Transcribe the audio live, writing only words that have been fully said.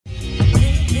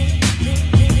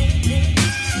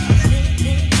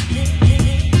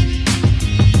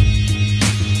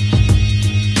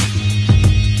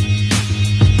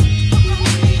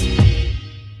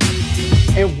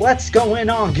What's going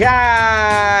on,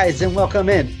 guys? And welcome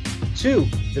in to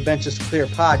the Bench is Clear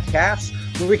podcast,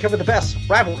 where we cover the best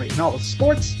rivalry in all of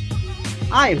sports.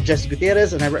 I am Jesse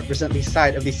Gutierrez, and I represent the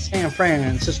side of the San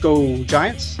Francisco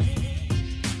Giants.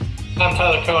 I'm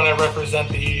Tyler Cohen. I represent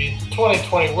the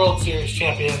 2020 World Series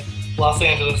champion Los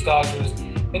Angeles Dodgers.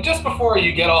 And just before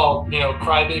you get all,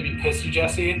 crybaby pissy,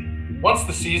 Jesse, once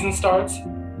the season starts,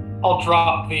 I'll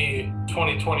drop the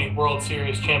 2020 World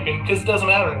Series champion because it doesn't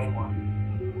matter anymore.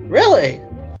 Really?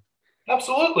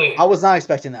 Absolutely. I was not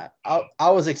expecting that. I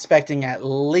was expecting at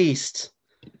least,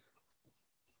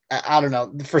 I don't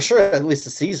know, for sure at least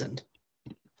a season.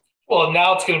 Well,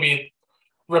 now it's going to be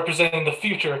representing the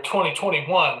future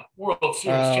 2021 World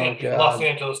Series champion Los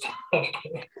Angeles Dodgers.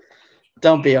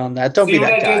 Don't be on that. Don't be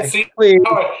that guy.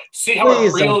 See how I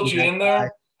reeled you in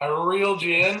there? I reeled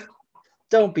you in.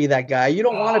 Don't be that guy. You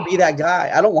don't want to be that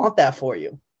guy. I don't want that for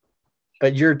you.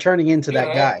 But you're turning into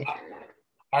that guy.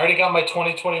 I already got my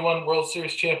 2021 World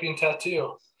Series champion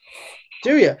tattoo.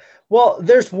 Do you? Well,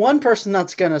 there's one person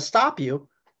that's going to stop you.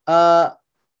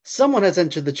 Someone has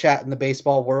entered the chat in the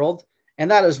baseball world,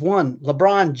 and that is one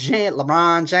LeBron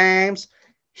James.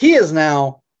 He is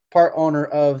now part owner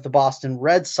of the Boston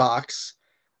Red Sox.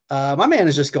 My man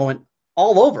is just going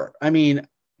all over. I mean,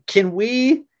 can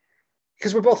we –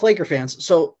 because we're both Laker fans,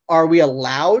 so are we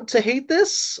allowed to hate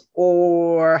this,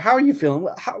 or how are you feeling?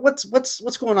 What's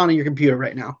going on in your computer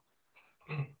right now?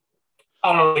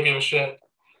 I don't really give a shit.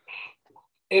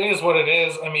 It is what it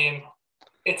is. I mean,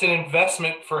 it's an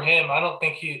investment for him. I don't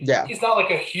think he's not like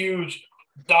a huge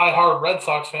diehard Red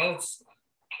Sox fan.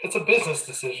 It's a business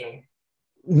decision.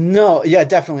 No, yeah,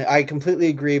 definitely. I completely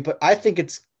agree, but I think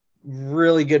it's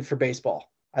really good for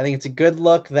baseball. I think it's a good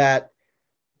look that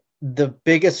the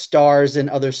biggest stars in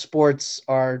other sports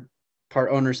are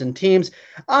part owners in teams.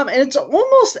 And it's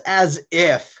almost as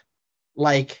if,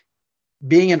 like,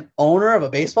 being an owner of a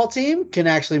baseball team can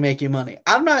actually make you money.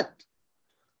 I'm not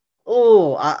 –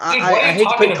 I hate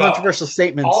to put controversial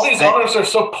statements. All these owners are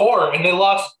so poor, and they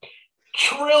lost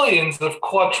quadrillions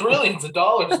of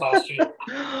dollars last year.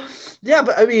 Yeah,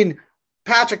 but, I mean,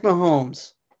 Patrick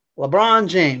Mahomes, LeBron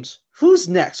James, who's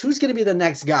next? Who's going to be the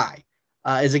next guy?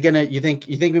 Is it gonna? You think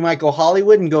we might go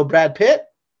Hollywood and go Brad Pitt?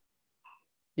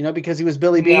 You know, because he was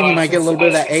Billy Beane, he might get a little bit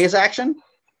of that A's action.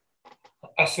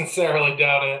 I sincerely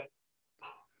doubt it.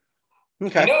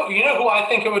 Okay. You know who I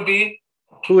think it would be?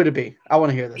 Who would it be? I want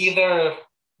to hear this.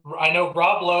 I know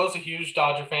Rob Lowe's a huge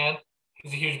Dodger fan.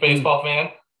 He's a huge baseball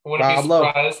fan. I wouldn't be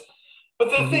surprised.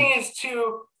 But the thing is,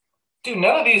 too, dude,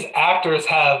 none of these actors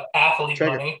have athlete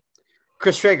money.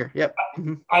 Chris Traeger, yep.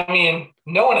 I mean,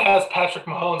 no one has Patrick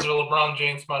Mahomes or LeBron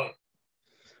James money.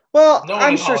 Well,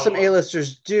 I'm sure some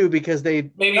A-listers do because they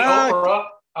maybe Oprah.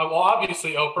 Well,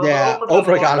 obviously Oprah. Yeah,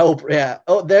 Oprah got Oprah. Yeah.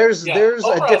 Oh, there's a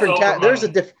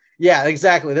different yeah,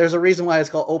 exactly. There's a reason why it's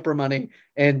called Oprah money,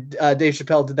 and Dave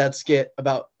Chappelle did that skit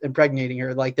about impregnating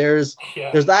her. Like, there's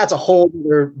that's a whole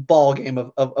other ball game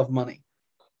of money.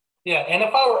 Yeah, and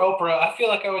if I were Oprah, I feel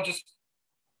like I would just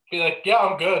be like, yeah,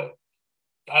 I'm good.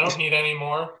 I don't need any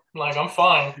more. Like, I'm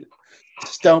fine.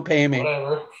 Just don't pay me.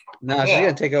 Whatever. No, she's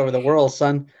gonna take over the world,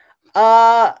 son.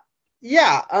 Fucking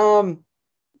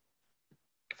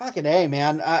A,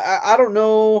 man. I don't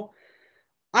know.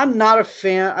 I'm not a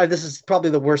fan. This is probably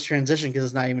the worst transition because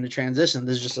it's not even a transition.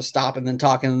 This is just a stop and then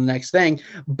talking to the next thing.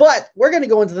 But we're gonna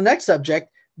go into the next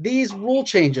subject. These rule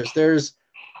changes. There's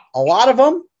a lot of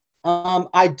them.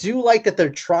 I do like that they're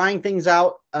trying things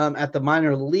out at the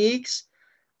minor leagues.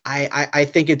 I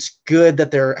think it's good that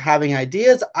they're having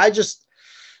ideas.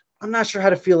 I'm not sure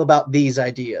how to feel about these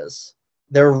ideas.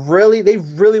 They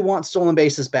really want stolen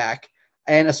bases back,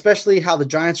 and especially how the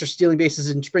Giants are stealing bases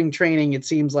in spring training. It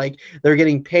seems like they're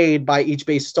getting paid by each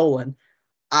base stolen.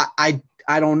 I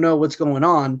don't know what's going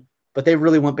on, but they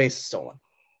really want bases stolen.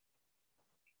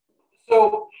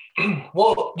 So,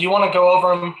 well, do you want to go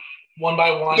over them one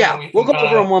by one? Yeah, we'll go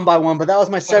over them one by one. But that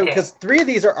was my seven because 3 of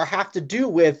these have to do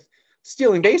with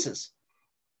stealing bases.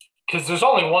 Because there's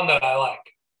only one that I like.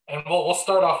 And we'll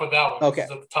start off with that one. Okay.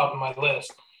 It's at the top of my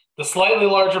list. The slightly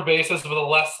larger bases with a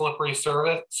less slippery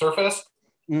surface.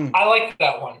 I like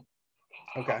that one.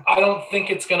 Okay. I don't think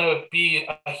it's going to be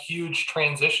a huge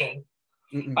transition.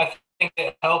 I think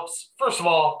it helps, first of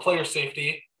all, player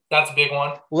safety. That's a big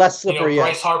one. Less slippery,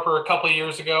 Bryce Harper a couple of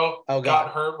years ago got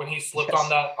hurt when he slipped on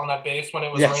that base when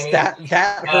it was raining. That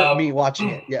hurt me watching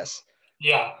it, yes.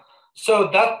 Yeah. So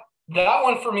that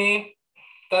one for me,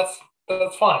 that's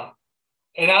fine.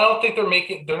 And I don't think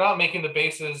they're not making the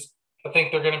bases. I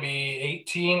think they're going to be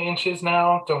 18 inches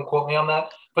now. Don't quote me on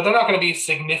that. But they're not going to be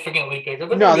significantly bigger.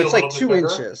 No, it's like 2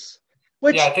 inches.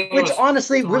 Which, Yeah, I think it which was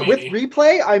honestly, with 3.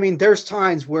 replay, I mean, there's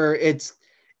times where it's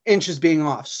inches being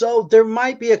off. So there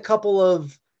might be a couple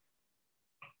of,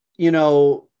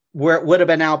 where it would have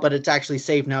been out, but it's actually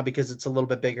safe now because it's a little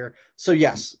bit bigger. So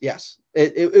yes,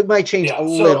 it might change a Yeah,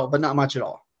 little, so but not much at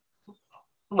all.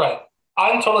 right.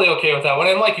 I'm totally okay with that one.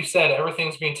 And like you said,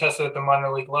 everything's being tested at the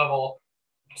minor league level.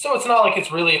 So it's not like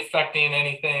it's really affecting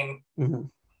anything Mm-hmm.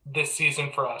 this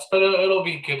season for us. But it'll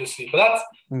be good to see. But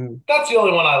that's the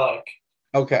only one I like.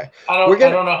 Okay. I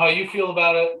don't know how you feel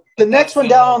about it. The next one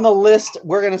down on the list,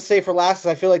 we're going to say for last,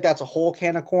 because I feel like that's a whole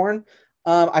can of corn.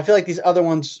 I feel like these other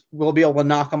ones will be able to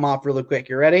knock them off really quick.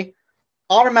 You ready?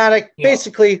 Automatic,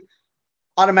 basically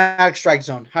automatic strike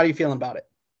zone. How are you feeling about it?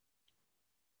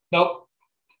 Nope.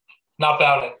 Not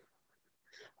about it.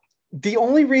 The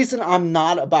only reason I'm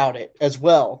not about it as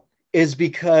well is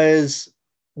because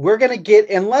we're going to get,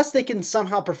 unless they can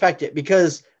somehow perfect it,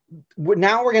 because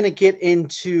now we're going to get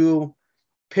into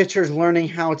pitchers learning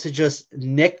how to just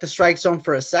nick the strike zone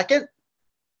for a second.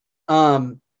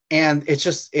 And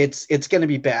it's going to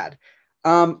be bad.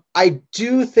 I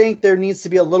do think there needs to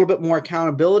be a little bit more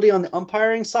accountability on the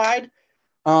umpiring side.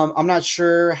 I'm not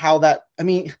sure how that, I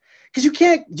mean, because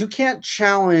you can't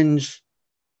challenge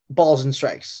balls and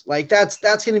strikes. Like that's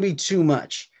going to be too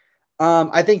much.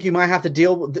 I think you might have to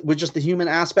deal with just the human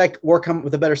aspect or come up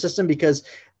with a better system, because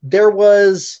there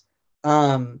was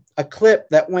a clip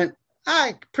that went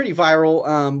pretty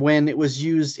viral when it was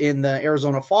used in the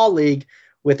Arizona Fall League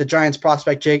with the Giants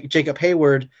prospect Jacob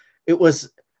Hayward. It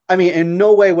was, I mean, in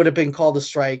no way would have been called a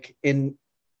strike. In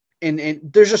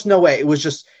there's just no way. It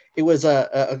was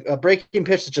a breaking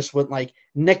pitch that just went like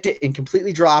nicked it and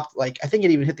completely dropped. Like I think it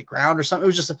even hit the ground or something. It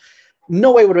was just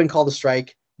no way would have been called a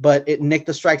strike, but it nicked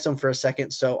the strike zone for a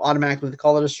second, so automatically they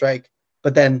call it a strike.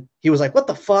 But then he was like, "What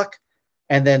the fuck?"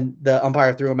 And then the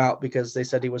umpire threw him out because they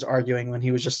said he was arguing when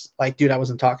he was just like, "Dude, I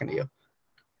wasn't talking to you."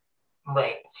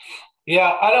 Right.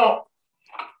 Yeah, I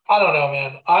don't know,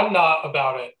 man. I'm not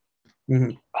about it.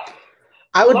 Mm-hmm.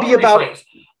 I would be about.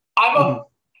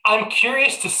 I'm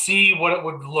curious to see what it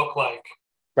would look like,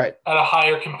 right, at a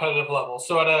higher competitive level.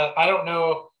 So I don't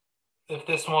know if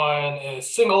this one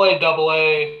is single A, double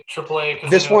A, triple A.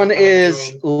 This one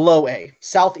is low A,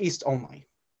 Southeast only.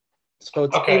 So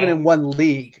it's even in one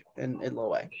league in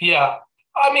low A. Yeah.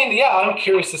 I mean, yeah, I'm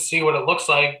curious to see what it looks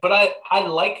like, but I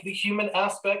like the human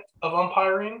aspect of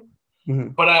umpiring,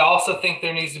 but I also think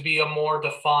there needs to be a more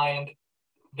defined,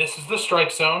 this is the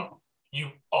strike zone. You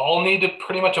all need to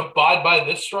pretty much abide by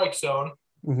this strike zone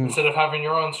instead of having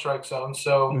your own strike zone.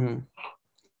 So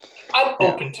I'm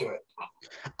open to it.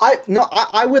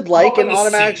 I would like an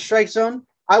automatic strike zone.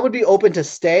 I would be open to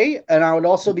stay, and I would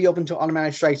also be open to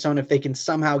automatic strike zone if they can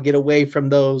somehow get away from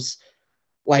those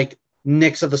like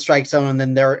nicks of the strike zone and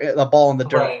then they're the ball in the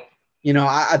dirt.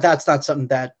 Right. That's not something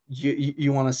that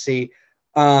you want to see.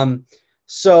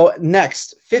 So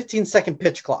next, 15-second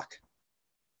pitch clock.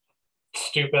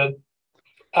 Stupid.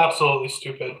 Absolutely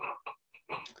stupid.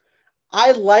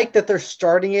 I like that they're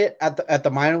starting it at the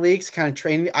minor leagues, kind of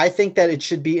training. I think that it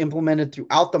should be implemented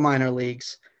throughout the minor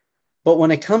leagues. But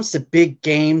when it comes to big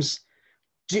games,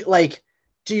 because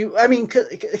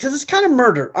it's kind of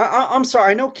murder. I'm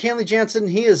sorry. I know Kenley Jansen,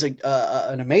 he is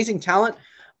an amazing talent.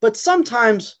 But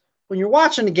sometimes when you're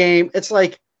watching a game, it's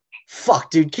like,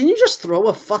 fuck, dude, can you just throw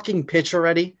a fucking pitch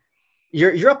already?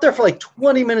 You're up there for like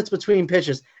 20 minutes between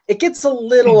pitches. It gets a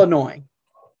little annoying.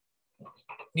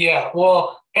 Yeah,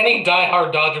 well, any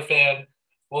diehard Dodger fan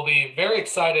will be very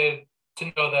excited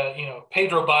to know that,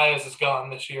 Pedro Baez is gone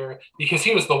this year because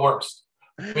he was the worst.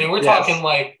 I mean, we're talking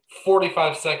like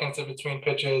 45 seconds in between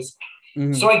pitches.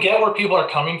 So I get where people are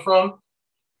coming from,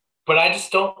 but I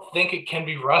just don't think it can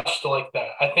be rushed like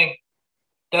that. I think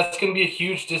that's going to be a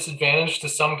huge disadvantage to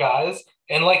some guys.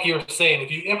 And like you were saying,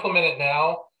 if you implement it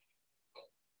now,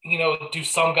 do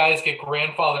some guys get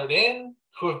grandfathered in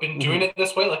who have been doing it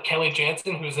this way, like Kenley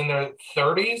Jansen, who's in their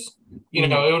 30s?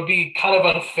 It would be kind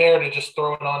of unfair to just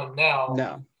throw it on him now.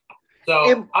 No.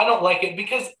 So I don't like it,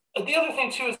 because the other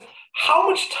thing too is, how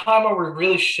much time are we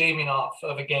really shaving off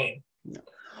of a game? No.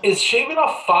 Is shaving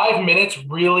off 5 minutes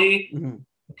really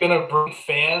going to bring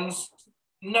fans?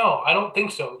 No, I don't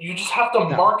think so. You just have to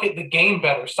market the game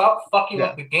better. Stop fucking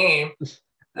up the game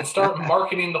and start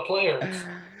marketing the players.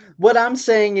 What I'm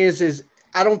saying is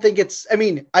I don't think it's, I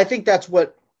mean, I think that's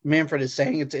what Manfred is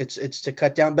saying. It's to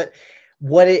cut down, but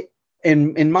what it,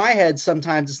 in my head,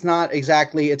 sometimes it's not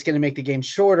exactly, it's going to make the game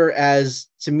shorter, as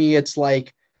to me, it's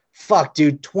like, fuck,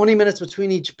 dude, 20 minutes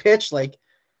between each pitch. Like,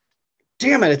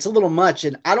 damn it, it's a little much.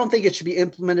 And I don't think it should be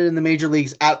implemented in the major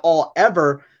leagues at all,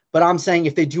 ever. But I'm saying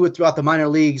if they do it throughout the minor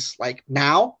leagues, like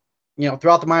now,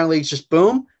 throughout the minor leagues, just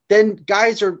boom, then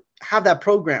guys have that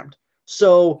programmed.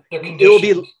 So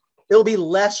it'll be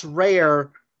less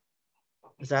rare.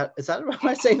 Is that am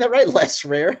I saying that right? Less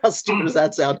rare. How stupid does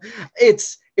that sound?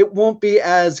 It won't be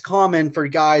as common for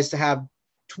guys to have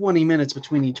 20 minutes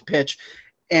between each pitch,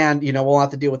 and we'll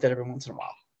have to deal with it every once in a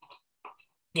while.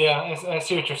 Yeah, I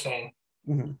see what you're saying.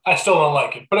 Mm-hmm. I still don't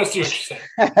like it, but I see what you're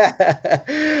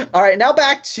saying. All right, now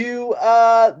back to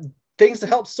things to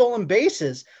help stolen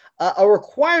bases. A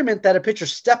requirement that a pitcher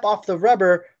step off the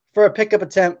rubber for a pickup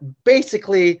attempt,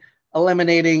 basically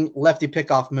eliminating lefty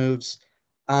pickoff moves.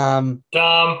 Dumb.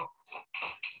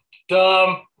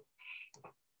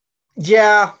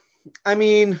 Yeah, I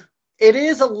mean, it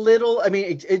is a little. I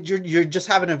mean, you're just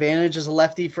have an advantage as a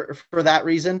lefty for that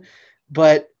reason,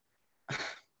 but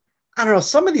I don't know.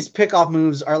 Some of these pickoff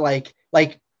moves are like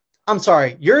I'm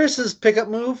sorry, Uris's pickup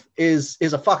move is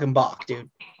a fucking balk, dude.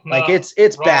 No, like it's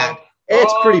wrong, bad. Wrong,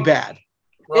 it's pretty bad.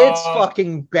 Wrong, it's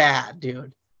fucking bad,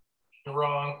 dude. You're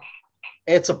wrong.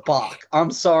 It's a balk.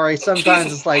 I'm sorry. Sometimes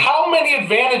Jesus, it's like, how many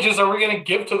advantages are we going to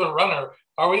give to the runner?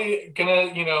 Are we going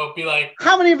to, be like,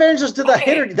 how many advantages do the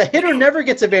hitter? The hitter never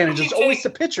gets advantages. It's always the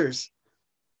pitchers.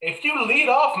 If you lead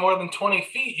off more than 20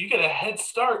 feet, you get a head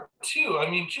start too. I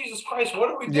mean, Jesus Christ, what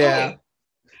are we doing?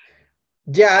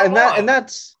 Yeah, and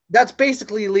that's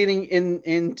basically leading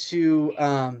into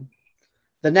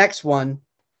the next one.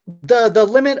 The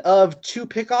limit of 2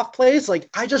 pickoff plays, like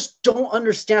I just don't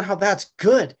understand how that's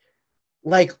good.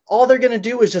 Like all they're gonna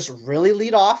do is just really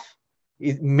lead off,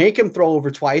 make him throw over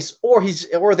twice, or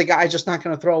the guy's just not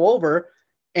gonna throw over,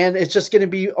 and it's just gonna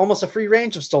be almost a free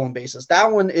range of stolen bases.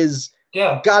 That one is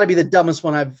got to be the dumbest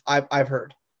one I've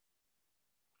heard.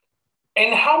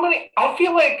 And how many? I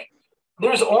feel like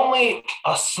there's only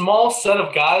a small set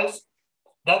of guys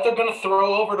that they're gonna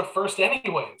throw over to first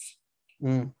anyways.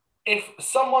 If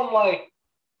someone like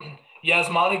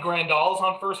Yasmani Grandal's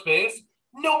on first base,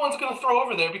 no one's going to throw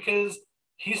over there because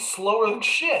he's slower than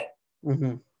shit.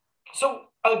 Mm-hmm. So,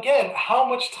 again, how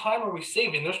much time are we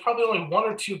saving? There's probably only 1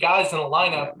 or 2 guys in a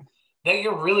lineup that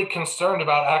you're really concerned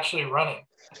about actually running.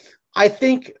 I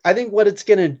think what it's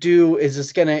going to do is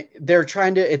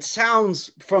it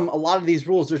sounds from a lot of these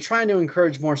rules, they're trying to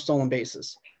encourage more stolen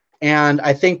bases. And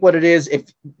I think what it is,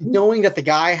 if knowing that the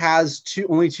guy has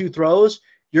only 2 throws,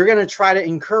 you're going to try to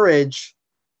encourage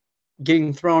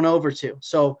getting thrown over to.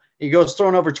 So he goes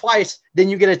thrown over twice, then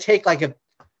you get to take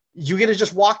you get to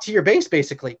just walk to your base,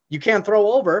 basically. You can't throw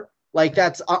over. Like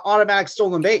that's an automatic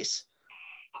stolen base.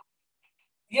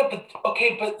 Yeah,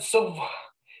 but so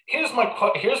here's my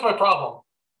problem.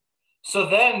 So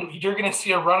then you're going to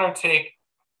see a runner take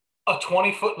a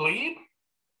 20-foot lead?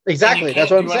 Exactly.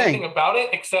 That's what I'm saying. Anything about it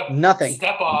except nothing.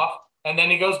 Step off, and then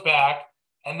he goes back.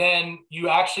 And then you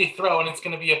actually throw, and it's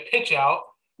going to be a pitch out.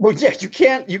 Well, yeah, you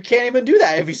can't even do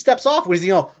that. If he steps off, what are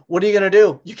you going to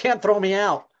do? You can't throw me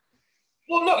out.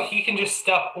 Well, no, he can just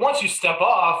step. Once you step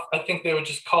off, I think they would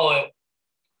just call it.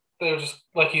 They would just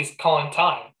like he's calling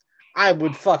time. I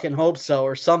would fucking hope so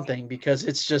or something, because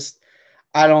it's just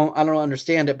I don't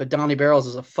understand it. But Donnie Barrels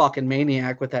is a fucking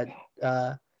maniac with that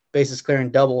bases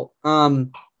clearing double.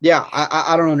 Yeah,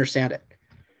 I don't understand it.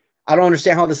 I don't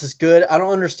understand how this is good. I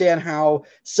don't understand how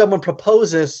someone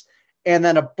proposes and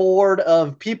then a board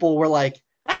of people were like,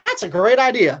 that's a great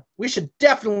idea. We should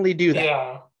definitely do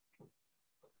that.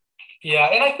 Yeah.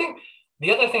 And I think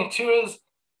the other thing too is,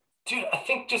 dude, I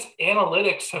think just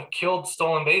analytics have killed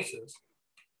stolen bases.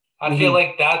 I feel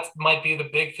like that might be the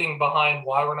big thing behind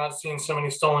why we're not seeing so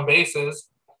many stolen bases.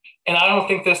 And I don't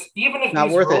think even if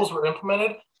these rules were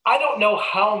implemented, I don't know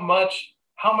how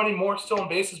many more stolen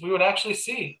bases we would actually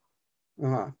see.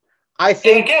 I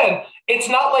think, and again, it's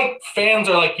not like fans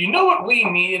are like, you know what we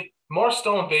need? More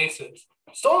stolen bases.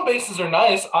 Stolen bases are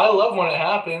nice. I love when it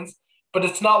happens, but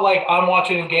it's not like I'm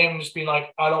watching a game and just being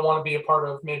like, I don't want to be a part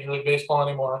of Major League Baseball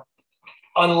anymore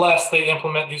unless they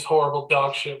implement these horrible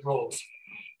dog shit rules.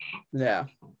 Yeah.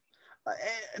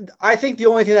 I think the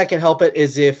only thing that can help it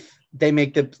is if they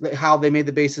make how they made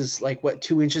the bases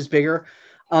 2 inches bigger.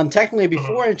 Technically it'd be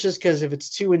 4 inches, because if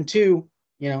it's 2 and 2,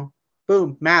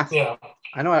 boom, math. Yeah.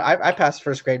 I know I passed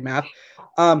first grade math.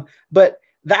 But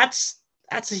that's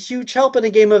a huge help in a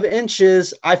game of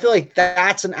inches. I feel like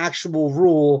that's an actual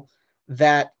rule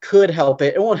that could help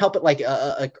it. It won't help it like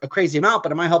a crazy amount,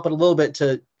 but it might help it a little bit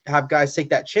to have guys take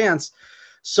that chance.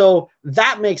 So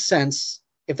that makes sense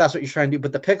if that's what you're trying to do.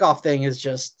 But the pickoff thing is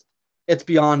just, it's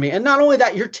beyond me. And not only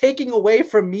that, you're taking away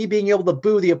from me being able to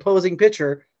boo the opposing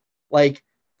pitcher. Like,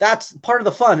 that's part of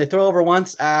the fun. They throw over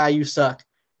once, you suck.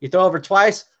 You throw over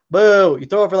twice, boo. You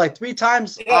throw over 3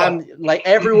 times,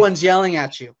 everyone's yelling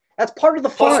at you. That's part of the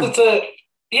fun. Plus,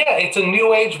 it's a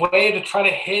new age way to try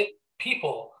to hit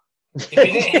people. If you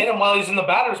didn't hit him while he's in the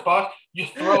batter's box, you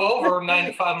throw over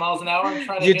 95 miles an hour and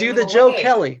try to You hit do him the in the Joe leg.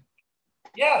 Kelly.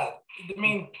 Yeah, I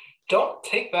mean, don't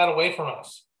take that away from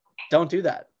us. Don't do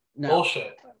that. No.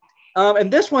 Bullshit.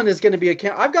 And this one is going to be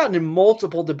I've gotten in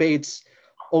multiple debates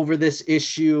over this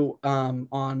issue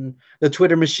on the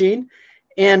Twitter machine,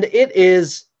 and it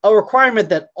is a requirement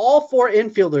that all 4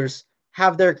 infielders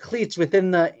have their cleats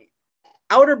within the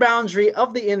outer boundary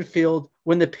of the infield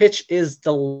when the pitch is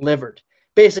delivered.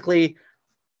 Basically,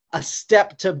 a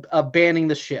step to banning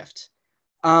the shift.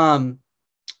 And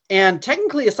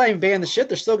technically, it's not even banning the shift.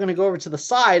 They're still going to go over to the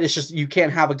side. It's just you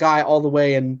can't have a guy all the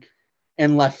way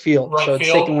in left field. Right so it's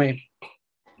field? taken away.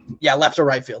 Yeah, left or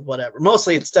right field, whatever.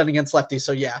 Mostly it's done against lefties.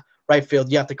 So, yeah, right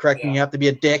field. You have to correct me. You have to be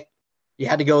a dick. You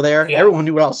had to go there. Yeah. Everyone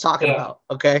knew what I was talking about,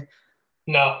 okay?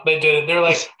 No, they did. They're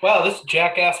like, wow, this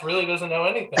jackass really doesn't know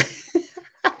anything.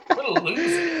 What a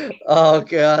loser. Oh,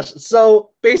 gosh. So,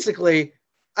 basically,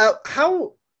 how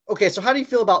do you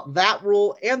feel about that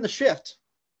rule and the shift?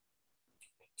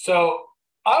 So,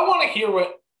 I want to hear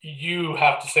what you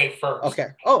have to say first. Okay.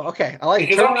 Oh, okay. I like it.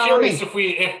 Because I'm curious if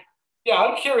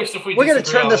we We're going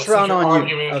to turn this around on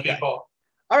you. Okay. People.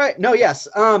 All right. No, yes.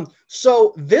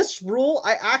 So this rule,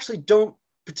 I actually don't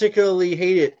particularly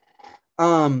hate it.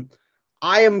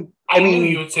 I knew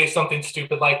you would say something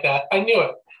stupid like that. I knew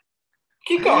it.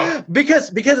 Keep going.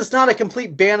 Because it's not a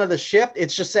complete ban of the shift.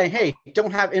 It's just saying, hey,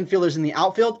 don't have infielders in the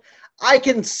outfield. I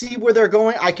can see where they're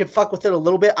going. I could fuck with it a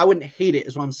little bit. I wouldn't hate it,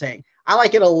 is what I'm saying. I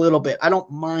like it a little bit. I don't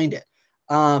mind it.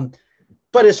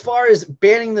 But as far as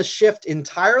banning the shift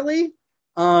entirely,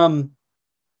 I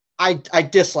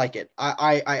dislike it.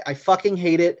 I fucking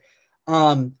hate it.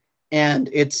 And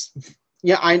it's,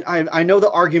 yeah, I know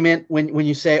the argument when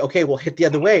you say, okay, well, hit the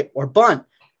other way or bunt.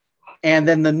 And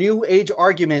then the new age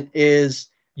argument is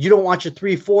you don't want your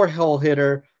 3-4 hole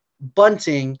hitter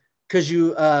bunting because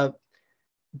you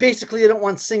basically they don't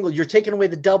want singles. You're taking away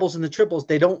the doubles and the triples.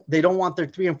 They don't want their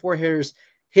 3 and 4 hitters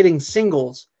hitting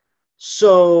singles.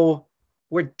 So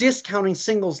we're discounting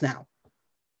singles now.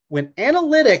 When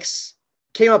analytics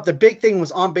came up, the big thing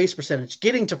was on base percentage,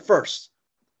 getting to first.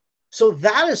 So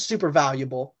that is super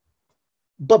valuable.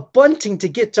 But bunting to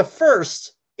get to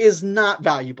first is not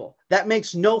valuable. That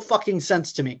makes no fucking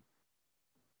sense to me.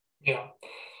 Yeah.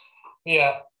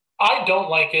 Yeah. I don't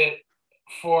like it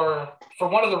for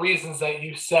one of the reasons that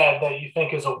you said that you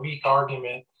think is a weak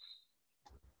argument.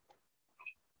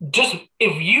 Just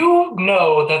if you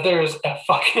know that there's a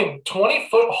fucking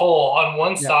 20-foot hole on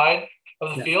one side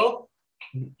of the field,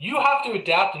 you have to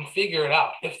adapt and figure it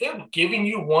out. If they're giving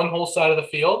you one whole side of the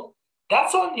field,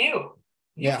 that's on you.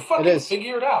 You fucking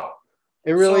figure it out.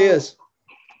 It really is.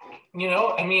 You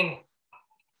know, I mean,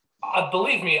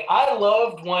 believe me, I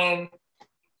loved when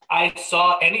I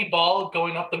saw any ball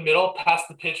going up the middle past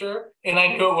the pitcher, and I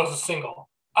knew it was a single.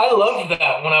 I loved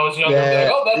that when I was younger. Like,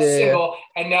 oh, that's a single.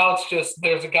 And now it's just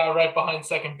there's a guy right behind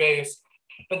second base.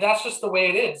 But that's just the way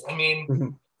it is. I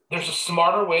mean, there's a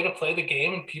smarter way to play the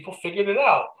game, and people figured it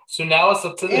out. So now it's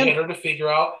up to the hitter to figure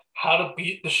out how to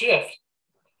beat the shift.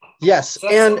 Yes, so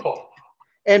that's simple.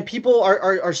 And people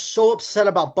are so upset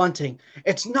about bunting.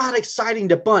 It's not exciting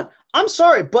to bunt. I'm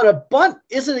sorry, but a bunt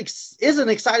is an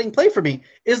exciting play for me.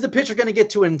 Is the pitcher going to get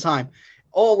to it in time?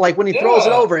 Oh, like when he throws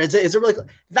it over, is it really?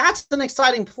 That's an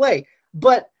exciting play.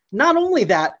 But not only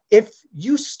that, if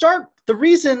you start, the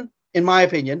reason, in my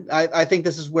opinion, I think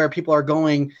this is where people are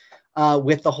going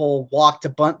with the whole walk to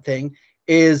bunt thing,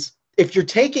 is if you're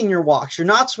taking your walks, you're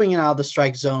not swinging out of the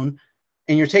strike zone,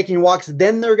 and you're taking your walks,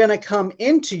 then they're going to come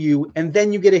into you, and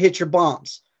then you get to hit your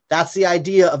bombs. That's the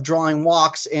idea of drawing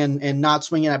walks and not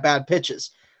swinging at bad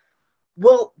pitches.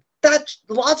 Well, that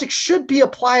logic should be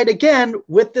applied again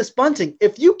with this bunting.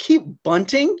 If you keep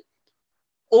bunting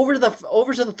over to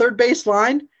the third base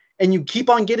line and you keep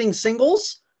on getting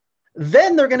singles,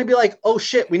 then they're going to be like, oh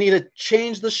shit, we need to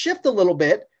change the shift a little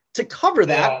bit to cover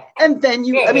that. And then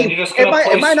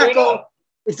it might not go up.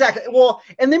 Exactly. Well,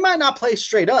 and they might not play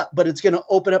straight up, but it's going to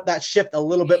open up that shift a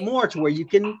little bit more to where you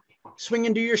can swing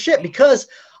and do your shit because,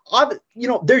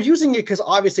 they're using it because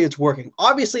obviously it's working.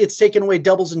 Obviously, it's taking away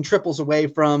doubles and triples away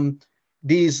from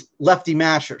these lefty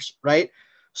mashers, right?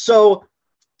 So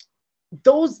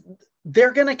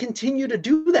they're going to continue to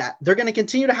do that. They're going to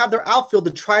continue to have their outfield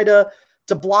to try to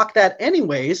block that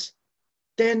anyways.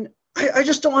 Then I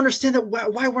just don't understand that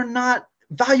why we're not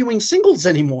valuing singles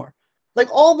anymore. Like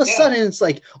all of a sudden it's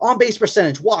like on base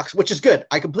percentage, walks, which is good.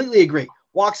 I completely agree.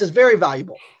 Walks is very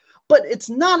valuable, but it's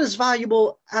not as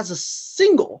valuable as a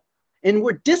single. And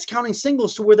we're discounting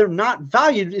singles to where they're not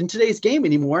valued in today's game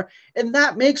anymore. And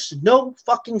that makes no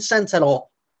fucking sense at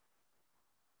all.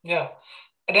 Yeah.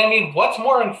 And I mean, what's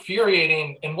more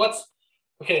infuriating and what's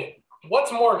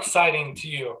more exciting to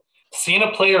you? Seeing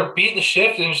a player beat the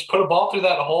shift and just put a ball through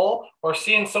that hole, or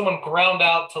seeing someone ground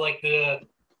out to like to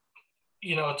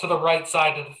the right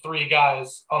side to the three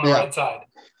guys on the right side?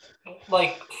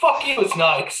 Like, fuck you, it's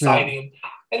not exciting. Yeah.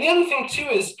 And the other thing too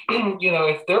is,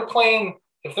 if they're playing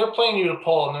you to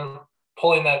pull and they're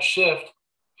pulling that shift,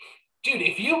 dude,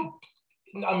 if you,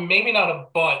 maybe not a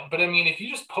bunt, but I mean, if you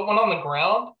just put one on the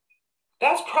ground,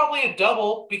 that's probably a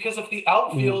double, because if the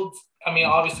outfield, I mean,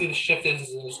 obviously the shift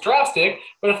is drastic,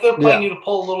 but if they're playing you to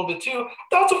pull a little bit too,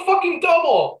 that's a fucking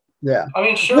double. Yeah. I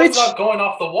mean, sure, it's not going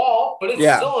off the wall, but it's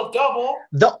still a double.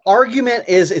 The argument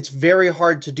is it's very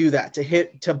hard to do that,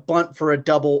 to bunt for a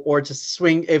double or to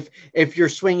swing. If your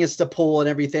swing is to pull and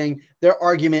everything, their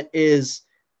argument is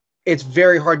it's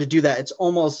very hard to do that. It's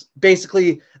almost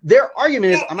basically their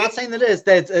argument is, I'm not saying that it's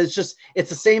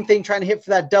the same thing trying to hit for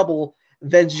that double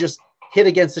than to just hit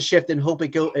against the shift and hope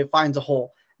it finds a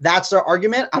hole. That's their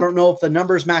argument. I don't know if the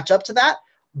numbers match up to that,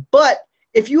 but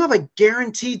if you have a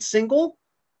guaranteed single,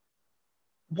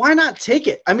 why not take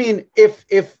it? I mean, if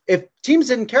teams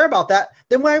didn't care about that,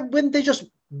 then why wouldn't they just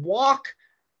walk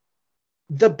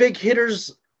the big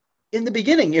hitters in the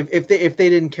beginning if they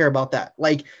didn't care about that?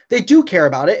 Like, they do care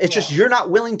about it. It's just you're not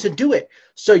willing to do it.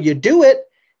 So you do it.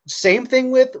 Same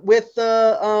thing with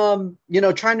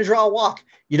trying to draw a walk.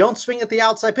 You don't swing at the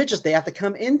outside pitches. They have to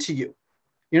come into you.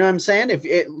 You know what I'm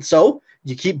saying? So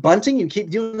you keep bunting, you keep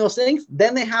doing those things,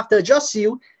 then they have to adjust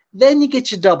you. Then you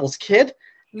get your doubles, kid.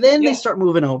 Then they start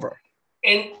moving over.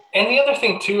 And the other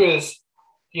thing too is,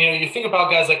 you think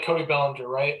about guys like Cody Bellinger,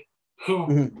 right?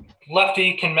 Who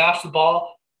lefty, can mash the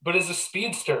ball, but is a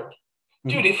speedster.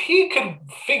 Dude, if he could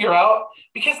figure out,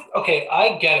 because, okay,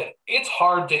 I get it. It's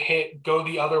hard to go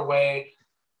the other way,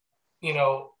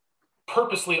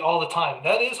 purposely all the time.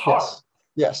 That is hard.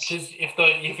 Yes. Because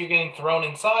if you're getting thrown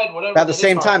inside, whatever. But at the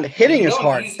same time, hitting is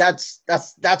hard. That's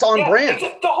on brand.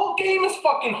 The whole game is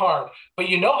fucking hard. But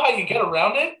you know how you get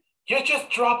around it? You just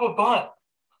drop a bunt.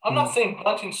 I'm not saying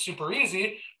bunting's super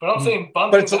easy, but I'm saying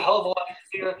bunting's a hell of a lot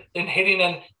easier than hitting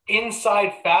an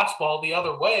inside fastball the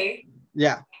other way.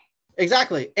 Yeah,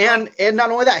 exactly. And not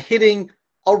only that, hitting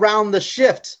around the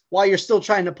shift while you're still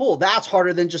trying to pull. That's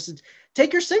harder than just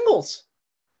take your singles.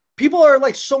 People are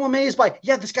like so amazed by,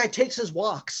 this guy takes his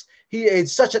walks. He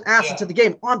is such an asset to the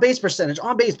game. On base percentage,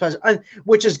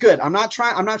 which is good. I'm not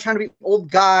trying to be old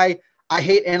guy. I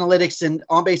hate analytics and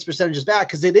on base percentage is bad,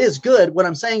 because it is good. What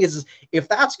I'm saying is if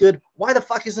that's good, why the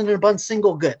fuck isn't a bunt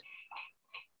single good?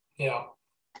 Yeah.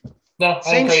 No,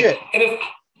 same shit. And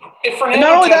if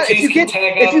Fernando Tatis can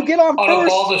tag if you get on a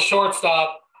ball to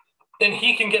shortstop, then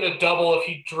he can get a double if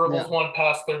he dribbles one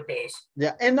past third base.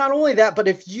 Yeah, and not only that, but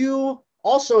if you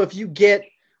get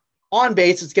on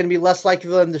base, it's going to be less likely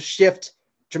for them to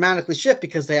dramatically shift,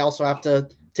 because they also have to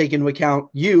take into account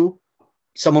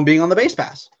someone being on the base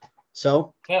pass.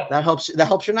 So that helps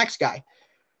your next guy.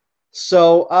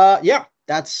 So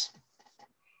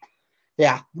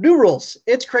new rules.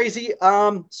 It's crazy.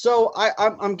 So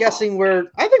I'm guessing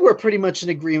I think we're pretty much in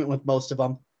agreement with most of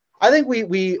them. I think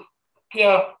we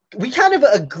kind of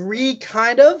agree,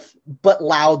 but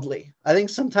loudly. I think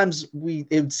sometimes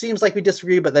it seems like we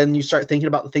disagree, but then you start thinking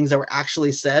about the things that were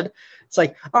actually said. It's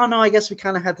like, oh no, I guess we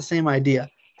kind of had the same idea.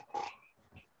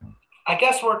 I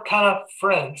guess we're kind of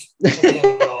friends at the end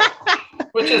of it all,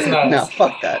 which is nice. No,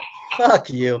 fuck that. Fuck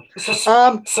you. So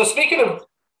speaking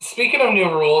of new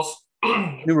rules,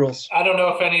 new rules. I don't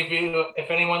know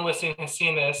if anyone listening has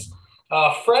seen this.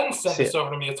 Friend sent this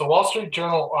over to me. It's a Wall Street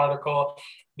Journal article.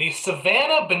 The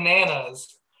Savannah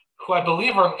Bananas, who I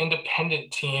believe are an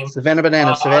independent team. Savannah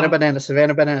Bananas. Can't do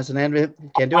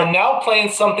it. Are now playing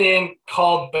something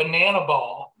called Banana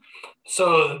Ball.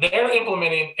 So they're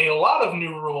implementing a lot of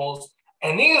new rules,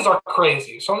 and these are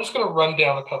crazy. So I'm just going to run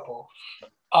down a couple.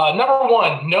 Number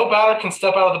one, no batter can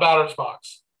step out of the batter's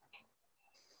box.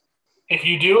 If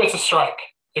you do, it's a strike.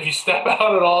 If you step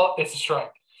out at all, it's a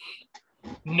strike.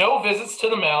 No visits to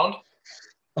the mound.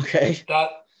 Okay.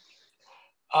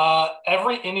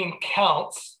 Every inning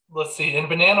counts. Let's see. In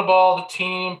Banana Ball, the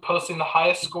team posting the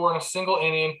highest score in a single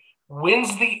inning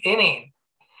wins the inning.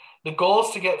 The goal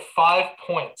is to get 5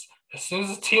 points. As soon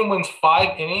as the team wins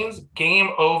 5 innings, game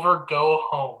over, go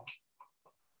home.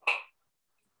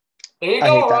 There you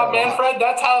go, Rob Manfred.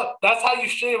 That's how you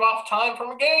shave off time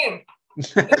from a game.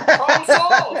 Problem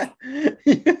solved.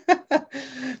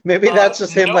 Maybe that's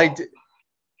just him.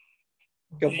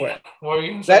 Go for it. What are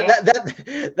you saying?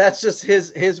 That's just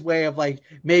his way of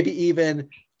maybe even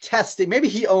testing. Maybe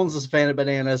he owns the Savannah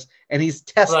Bananas and he's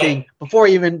testing before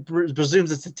he even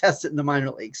presumes it's to test it in the minor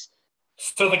leagues.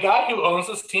 So the guy who owns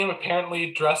this team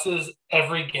apparently dresses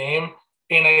every game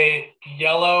in a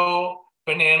yellow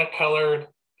banana-colored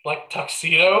like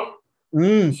tuxedo.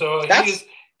 So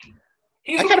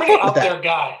He's a pretty out there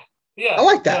guy. Yeah, I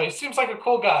like that. No, he seems like a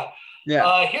cool guy.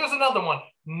 Yeah. Here's another one.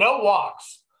 No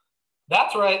walks.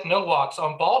 That's right, no walks.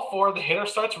 On ball 4, the hitter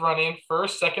starts running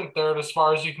first, second, third, as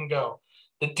far as you can go.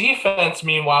 The defense,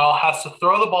 meanwhile, has to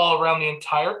throw the ball around the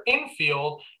entire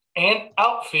infield and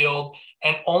outfield,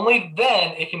 and only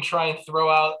then it can try and throw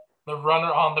out the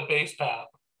runner on the base path.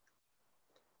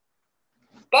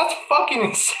 That's fucking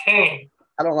insane.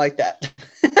 I don't like that.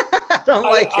 I don't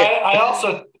like it.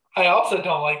 I also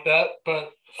don't like that,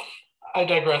 but I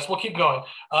digress. We'll keep going.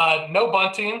 No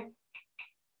bunting.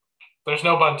 There's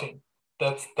no bunting.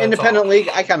 That's independent league.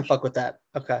 I kind of fuck with that.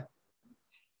 Okay.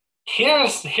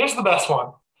 Here's the best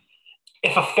one.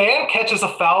 If a fan catches a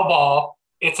foul ball,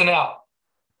 it's an out.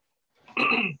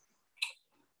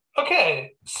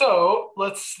 Okay, so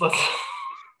let's.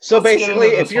 So basically,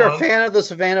 if you're a fan of the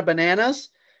Savannah Bananas,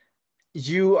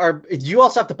 you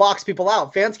also have to box people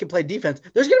out. Fans can play defense.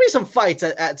 There's gonna be some fights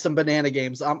at some banana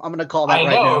games. I'm gonna call that right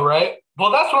now. I know, right?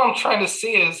 Well, that's what I'm trying to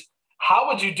see is how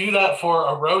would you do that for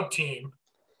a road team?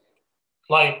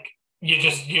 Like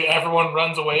everyone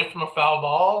runs away from a foul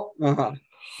ball.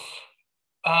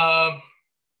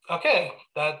 Okay,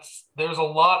 there's a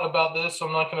lot about this, so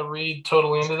I'm not going to read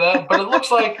totally into that. But it looks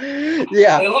like we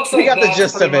got the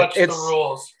gist of it. It's the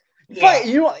rules. But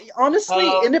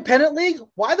honestly, independent league.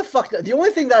 Why the fuck? The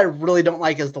only thing that I really don't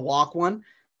like is the walk one.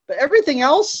 But everything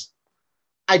else,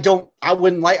 I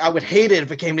wouldn't like. I would hate it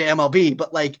if it came to MLB.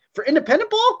 But like for independent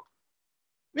ball,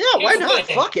 why not?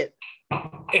 Fuck it.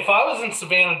 If I was in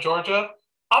Savannah, Georgia,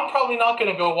 I'm probably not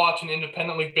going to go watch an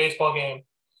independent league baseball game.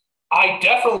 I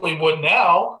definitely would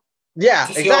now. Yeah,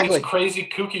 to see exactly. all these crazy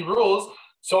kooky rules.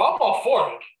 So I'm all for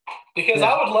it because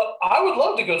I would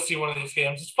love to go see one of these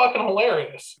games. It's fucking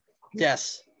hilarious.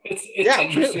 Yes. It's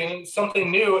interesting. Really. It's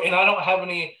something new, and I don't have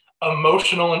any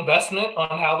emotional investment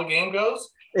on how the game goes.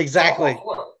 Exactly.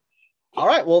 So all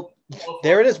right. Well,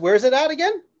 there it is. Where's it at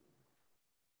again?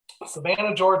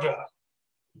 Savannah, Georgia.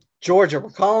 We're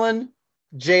calling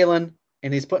Jalen,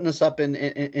 and he's putting us up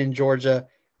in Georgia,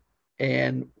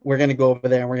 and we're gonna go over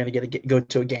there and we're gonna go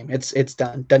to a game. It's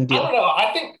done deal. I don't know.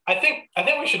 I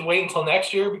think we should wait until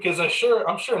next year because I'm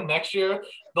sure next year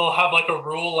they'll have like a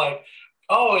rule like,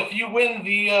 oh, if you win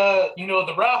the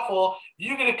the raffle,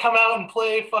 you get to come out and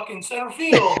play fucking center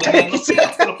field, and then the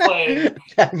field's gonna play.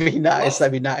 That'd be nice.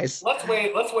 That'd be nice. Let's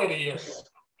wait a year.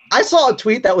 I saw a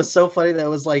tweet that was so funny that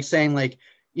was like saying like,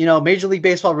 Major League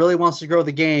Baseball really wants to grow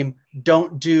the game.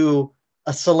 Don't do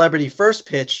a celebrity first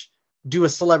pitch. Do a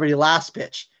celebrity last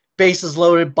pitch. Bases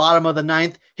loaded, bottom of the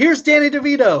 9th. Here's Danny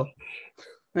DeVito.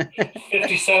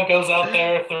 50 Cent goes out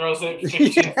there, throws it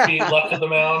 15 feet left of the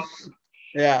mound.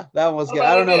 Yeah, that was good.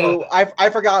 I don't know who. I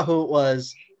forgot who it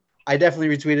was. I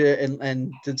definitely retweeted it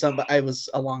and did something. But it was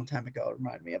a long time ago. It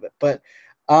reminded me of it. But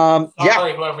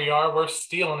sorry, whoever you are, we're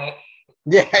stealing it.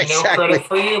 Yeah, exactly. No credit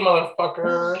for you,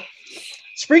 motherfucker.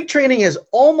 Spring training is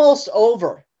almost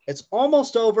over. It's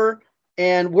almost over,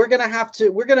 and we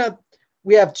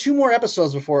have 2 more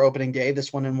episodes before opening day.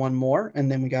 This one and one more, and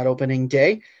then we got opening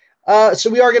day. So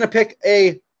we are going to pick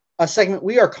a segment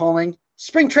we are calling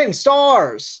Spring Training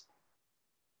Stars.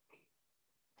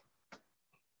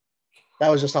 That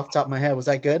was just off the top of my head. Was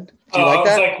that good? Do you like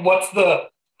that? I was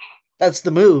like, That's the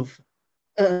move.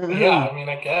 Yeah, I mean,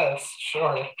 I guess.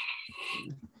 Sure.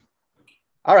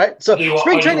 All right. So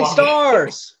Spring Training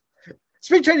Stars.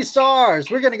 Spring Training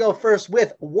Stars. We're going to go first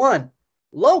with 1.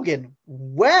 Logan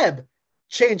Webb.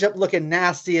 Change-up looking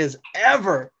nasty as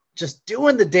ever. Just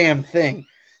doing the damn thing.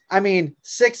 I mean,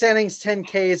 6 innings, 10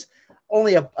 Ks,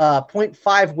 only a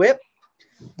 .5 whip.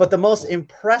 But the most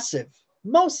impressive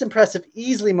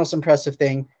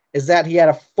thing is that he had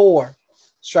a 4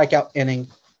 strikeout inning.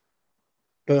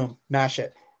 Boom, mash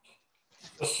it.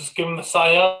 Let's just give him the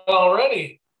Cy Young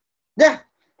already. Yeah,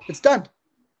 it's done.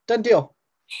 Done deal.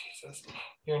 Jesus,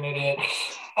 you're an idiot.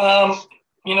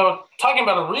 Talking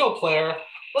about a real player,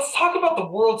 let's talk about the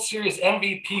World Series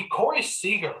MVP, Corey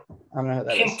Seager. I don't know who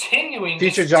that continuing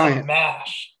Future Giant. To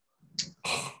mash.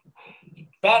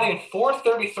 Batting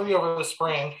 .433 over the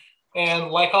spring. And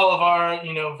like all of our,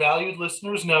 valued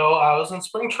listeners know, I was in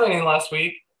spring training last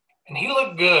week, and he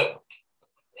looked good.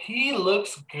 He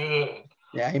looks good.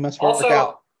 Yeah, he must work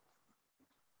out.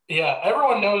 Yeah,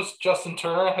 everyone knows Justin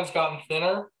Turner has gotten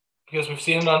thinner because we've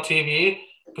seen it on TV.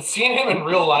 But seeing him in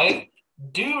real life,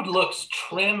 dude looks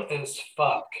trim as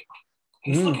fuck.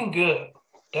 He's looking good.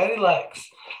 Daddy likes.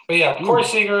 But yeah, Corey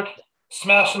Seager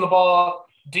smashing the ball.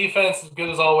 Defense is good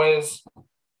as always.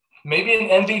 maybe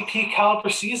an MVP caliber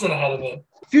season ahead of him.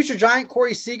 Future Giant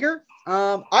Corey Seager.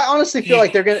 I honestly feel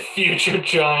like they're gonna future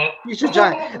Giant.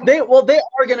 They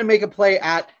are gonna make a play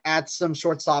at some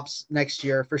shortstops next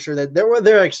year for sure. That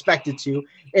they're expected to,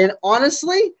 and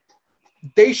honestly,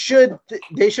 they should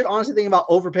honestly think about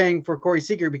overpaying for Corey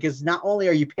Seager, because not only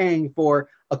are you paying for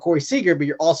a Corey Seager, but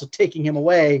you're also taking him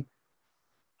away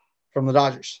from the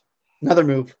Dodgers. Another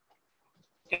move.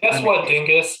 Guess what,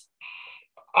 Dingus?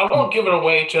 I won't give it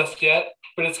away just yet,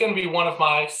 but it's going to be one of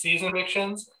my season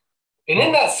predictions. And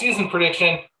in that season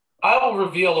prediction, I will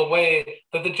reveal a way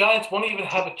that the Giants won't even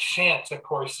have a chance at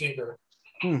Corey Seager.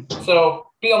 So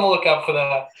be on the lookout for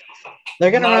that. They're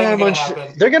going to run out of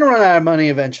money. They're going to run out of money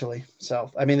eventually.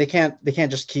 So I mean, they can't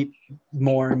just keep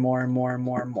more and more and more and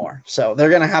more and more. So they're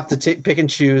going to have to pick and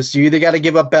choose. You either got to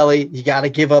give up Belly, you got to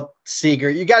give up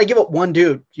Seager, you got to give up one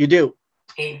dude. You do.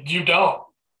 You don't.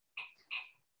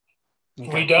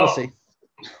 Okay, we don't. We'll see.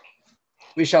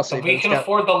 We shall see. We can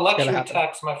afford the luxury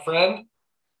tax, my friend.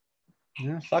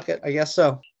 Yeah, fuck it. I guess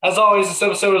so. As always, this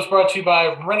episode was brought to you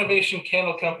by Renovation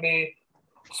Candle Company.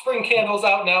 Spring candles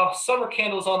out now. Summer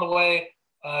candles on the way.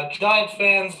 Giant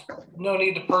fans, no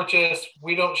need to purchase.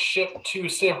 We don't ship to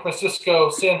San Francisco,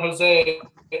 San Jose,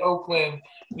 Oakland.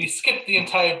 We skip the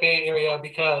entire Bay Area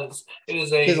because it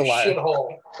is a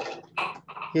shithole.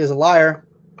 He is a liar.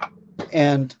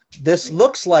 And this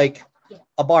looks like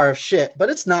a bar of shit, but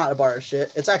it's not a bar of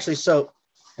shit. It's actually soap,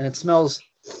 and it smells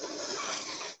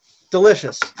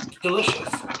delicious. Delicious.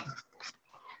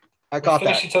 I caught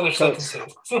that. Finish each other's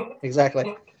sentences.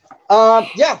 Exactly.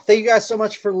 Yeah, thank you guys so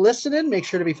much for listening. Make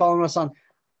sure to be following us on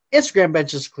Instagram,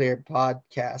 Benches Cleared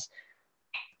Podcast,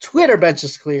 Twitter,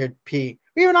 Benches Cleared P.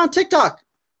 We're even on TikTok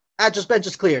at Just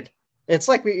Benches Cleared. It's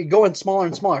like we going smaller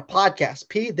and smaller. Podcast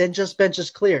P, then Just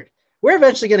Benches Cleared. We're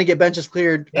eventually going to get benches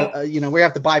cleared. Yep. We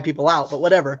have to buy people out, but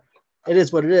whatever. It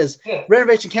is what it is. Yeah.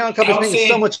 Renovation Candle Company is making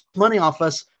so much money off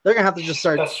us. They're going to have to just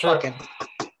start fucking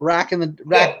racking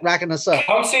us up.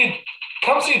 Come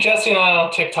see Jesse and I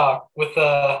on TikTok with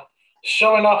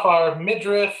showing off our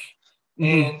midriff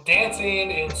and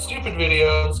dancing and stupid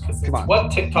videos, because it's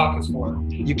what TikTok is for.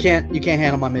 You can't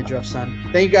handle my midriff, son.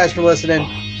 Thank you guys for listening.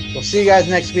 We'll see you guys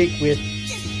next week with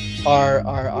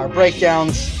our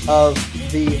breakdowns of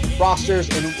the rosters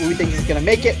and who we think is going to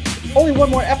make it. Only one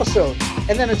more episode,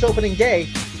 and then it's opening day.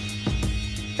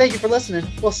 Thank you for listening.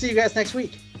 We'll see you guys next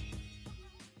week.